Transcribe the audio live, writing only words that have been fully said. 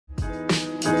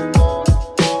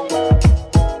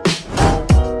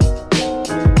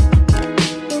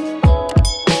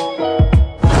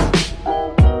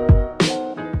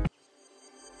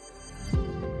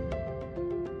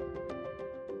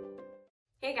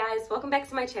guys, welcome back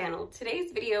to my channel.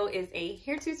 Today's video is a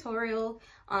hair tutorial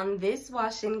on this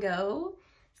wash and go.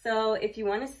 So if you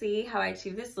want to see how I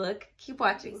achieve this look, keep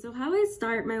watching. So how I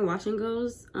start my wash and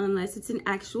goes, unless it's an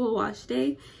actual wash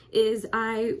day, is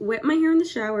I wet my hair in the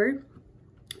shower.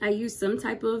 I use some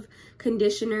type of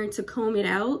conditioner to comb it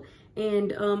out,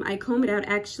 and I comb it out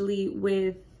actually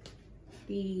with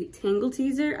the Tangle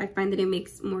Teaser. I find that it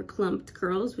makes more clumped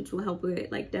curls, which will help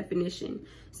with like definition.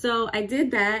 So I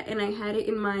did that, and I had it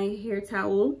in my hair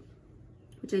towel,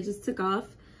 which I just took off,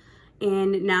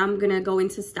 and now I'm gonna go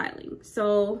into styling.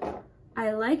 So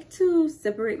I like to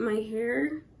separate my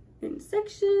hair in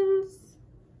sections.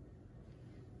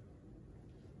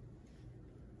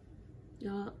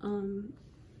 Y'all,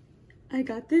 I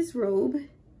got this robe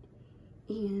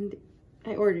and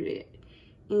I ordered it,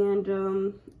 and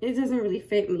it doesn't really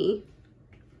fit me,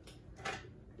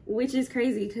 which is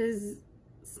crazy because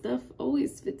stuff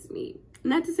always fits me.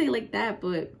 Not to say like that,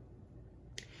 but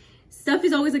stuff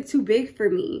is always like too big for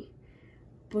me.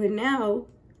 But now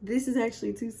this is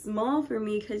actually too small for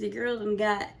me because your girl done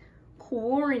got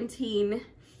quarantine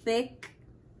thick.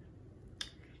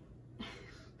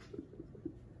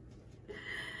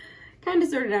 Kind of,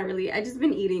 sort of, not really. I just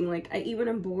been eating, like I eat when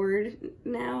I'm bored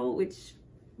now, which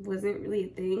wasn't really a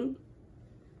thing.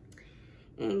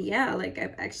 And yeah, like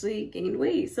I've actually gained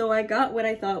weight. So I got what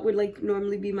I thought would like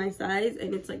normally be my size,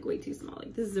 and it's like way too small.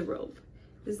 Like this is a robe.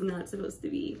 This is not supposed to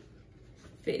be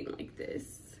fitting like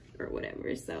this or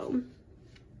whatever. So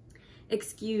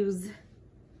excuse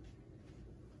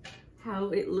how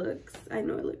it looks. I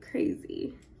know I look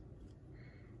crazy.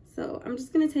 So I'm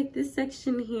just gonna take this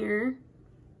section here.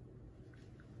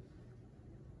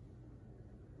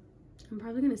 I'm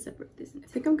probably gonna separate this. I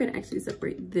think I'm gonna actually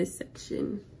separate this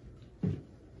section.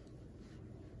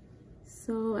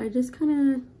 So I just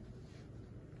kind of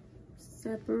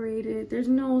separate it. There's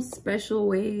no special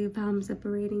way of how I'm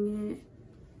separating it,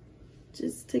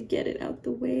 just to get it out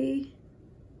the way.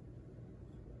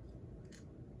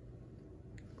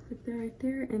 Clip that right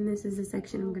there, and this is the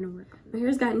section I'm gonna work on. My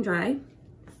hair's gotten dry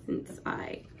since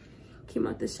I came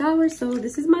out the shower, so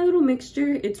this is my little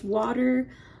mixture. It's water.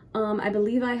 I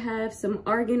believe I have some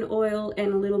argan oil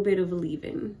and a little bit of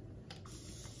leave-in.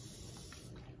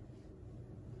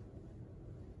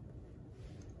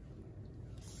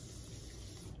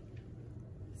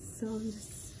 So I'm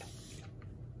just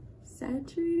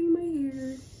saturating my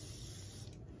hair.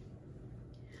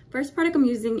 First product I'm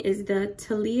using is the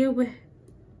Taliah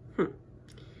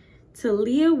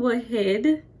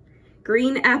Waajid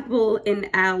Green Apple and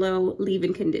Aloe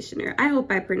Leave-In Conditioner. I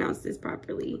hope I pronounced this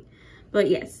properly. But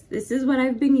yes, this is what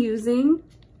I've been using.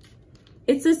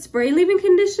 It's a spray leave-in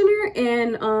conditioner,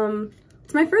 and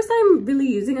it's my first time really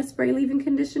using a spray leave-in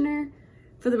conditioner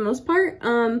for the most part.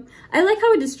 I like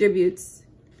how it distributes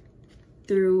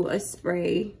through a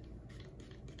spray.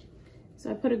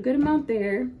 So I put a good amount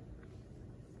there.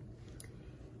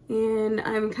 And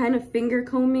I'm kind of finger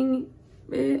combing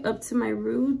it up to my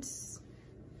roots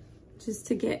just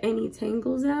to get any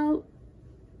tangles out.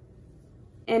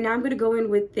 And now I'm gonna go in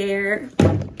with their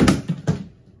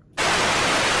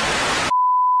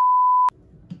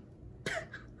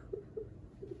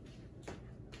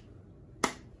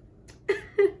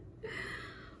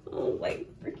oh my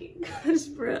freaking gosh,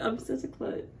 bro, I'm such a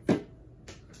klutz. Let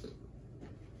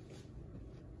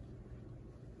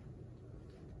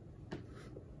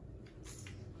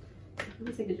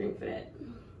me take a drink for that.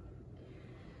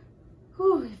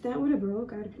 Oh, if that would have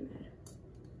broke, I'd have been mad.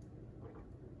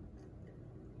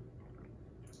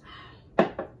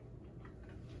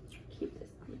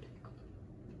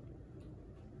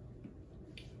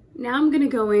 Now I'm gonna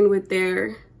go in with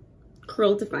their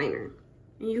curl definer,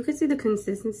 and you can see the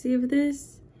consistency of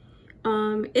this.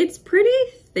 It's pretty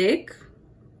thick.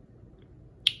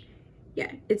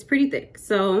 Yeah, it's pretty thick.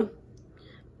 So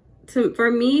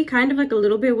for me, kind of like a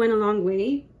little bit went a long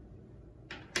way.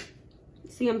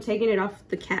 See, I'm taking it off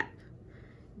the cap.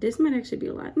 This might actually be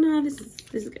a lot. No, this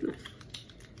is good enough.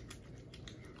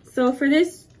 So for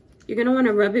this, you're gonna want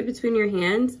to rub it between your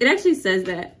hands. It actually says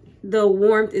that the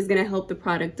warmth is gonna help the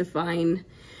product define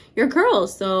your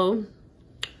curls. So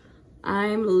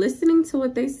I'm listening to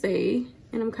what they say,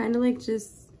 and I'm kind of like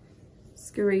just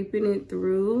scraping it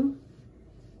through.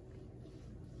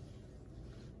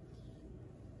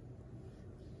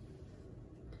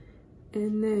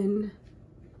 And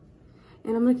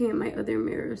I'm looking at my other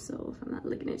mirror, so if I'm not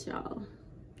looking at y'all,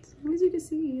 as long as you can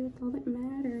see, that's all that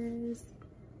matters.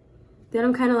 Then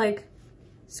I'm kind of like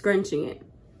scrunching it.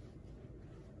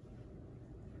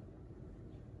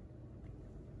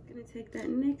 Gonna take that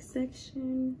next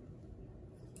section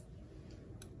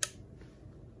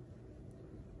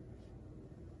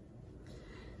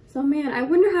So man, I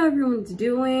wonder how everyone's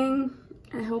doing.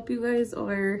 I hope you guys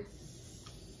are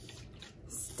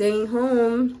staying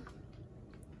home.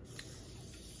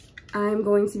 I'm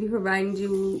going to be providing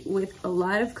you with a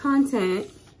lot of content.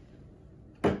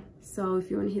 So if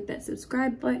you want to hit that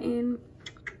subscribe button,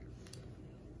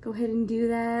 go ahead and do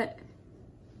that.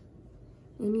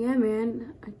 And yeah,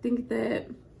 man, I think that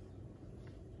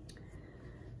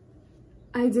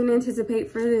I didn't anticipate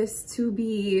for this to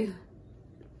be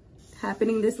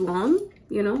happening this long,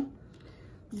 you know,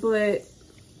 but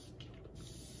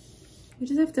you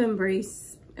just have to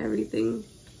embrace everything,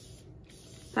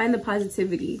 find the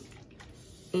positivity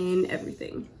in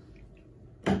everything.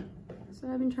 That's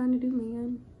what I've been trying to do,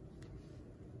 man.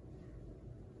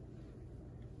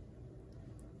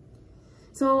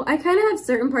 So I kind of have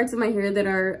certain parts of my hair that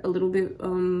are a little bit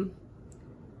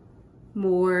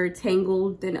more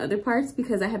tangled than other parts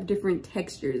because I have different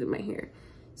textures in my hair.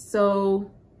 So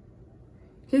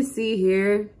you can see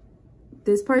here,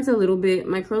 this part's a little bit,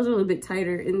 my curls are a little bit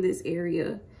tighter in this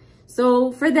area.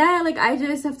 So for that, like, I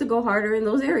just have to go harder in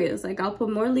those areas. Like, I'll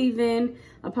put more leave-in.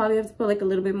 I'll probably have to put like a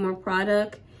little bit more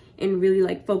product and really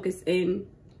like focus in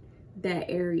that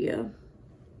area.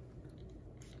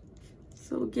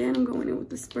 So again, I'm going in with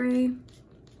the spray.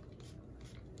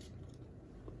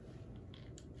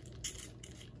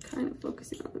 Kind of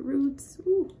focusing on the roots.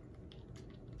 Ooh.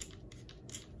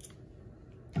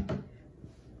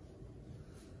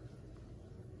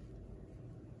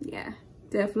 Yeah,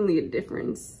 definitely a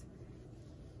difference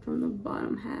from the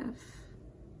bottom half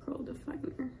curl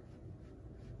definer.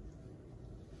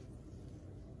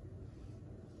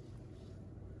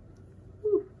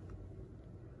 Ooh.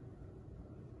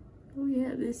 Oh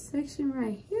yeah, this section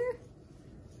right here.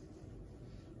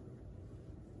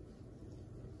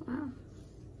 Wow.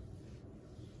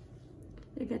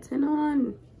 It gets it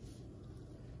on.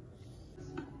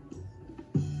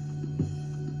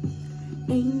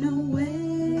 Ain't no way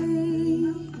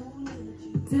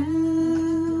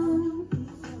down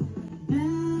now.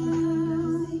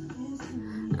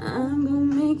 I'm gonna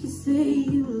make you say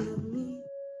you love me.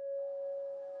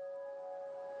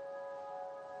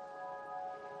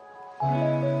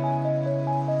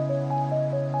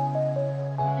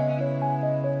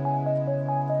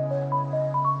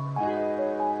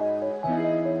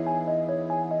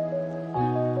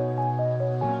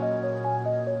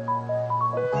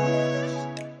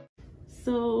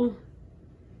 So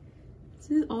this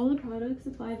is all the products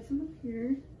applied to my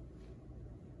hair.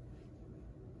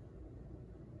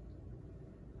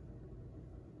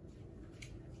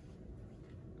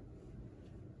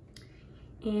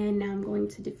 And now I'm going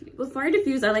to diffuse. Before I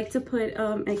diffuse, I like to put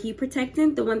a heat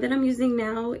protectant. The one that I'm using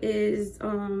now is,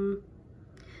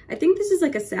 I think this is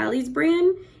like a Sally's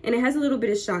brand, and it has a little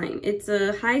bit of shine. It's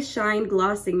a high shine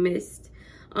glossing mist.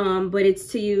 But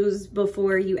it's to use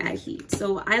before you add heat.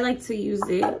 So I like to use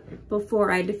it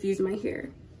before I diffuse my hair.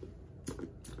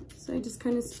 So I just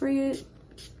kind of spray it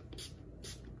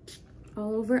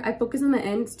all over. I focus on the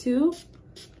ends too.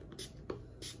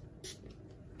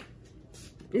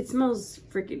 It smells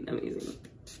freaking amazing.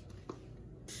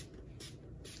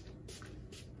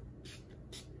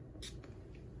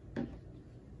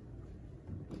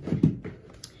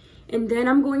 And then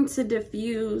I'm going to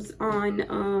diffuse on,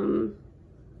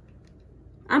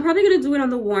 I'm probably gonna do it on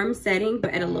the warm setting,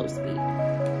 but at a low speed.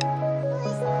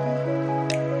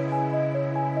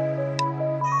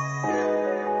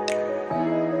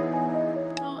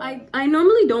 So I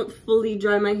normally don't fully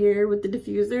dry my hair with the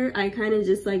diffuser. I kind of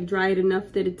just like dry it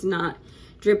enough that it's not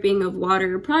dripping of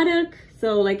water or product.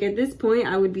 So like at this point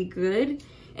I would be good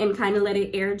and kind of let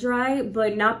it air dry,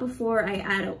 but not before I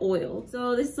add an oil.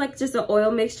 So this is like just an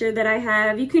oil mixture that I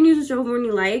have. You can use whichever one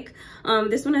you like.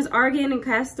 This one has argan and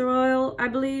castor oil, I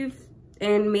believe,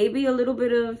 and maybe a little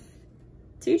bit of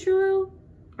tea tree oil.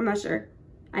 I'm not sure.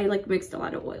 I like mixed a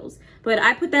lot of oils, but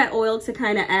I put that oil to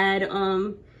kind of add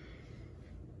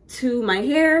to my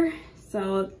hair.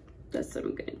 So that's what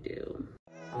I'm gonna do.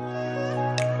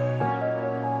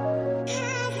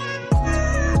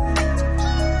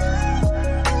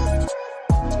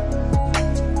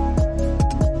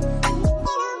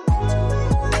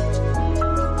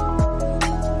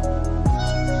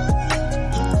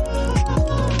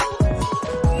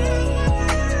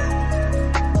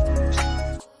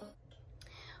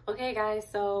 Okay guys,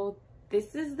 so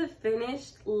this is the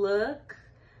finished look.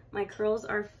 My curls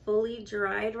are fully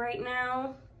dried right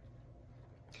now.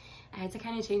 I had to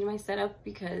kind of change my setup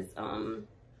because I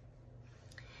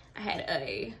had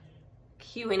a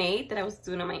Q&A that I was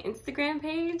doing on my Instagram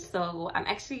page. So I'm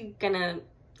actually gonna,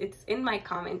 it's in my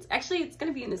comments. Actually, it's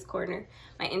gonna be in this corner.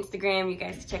 My Instagram, you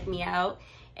guys check me out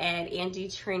at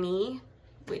Angie.stoneg.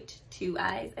 with 2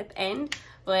 eyes at the end.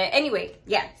 But anyway,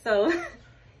 yeah, so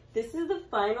this is the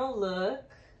final look.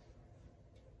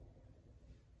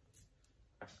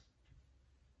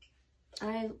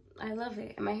 I love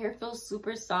it. And my hair feels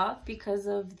super soft because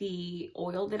of the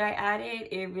oil that I added.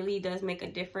 It really does make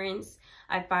a difference,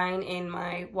 I find, in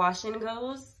my wash and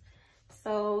goes.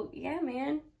 So yeah,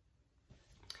 man.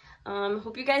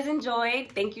 Hope you guys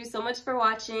enjoyed. Thank you so much for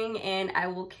watching, and I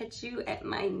will catch you at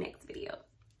my next video.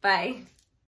 Bye.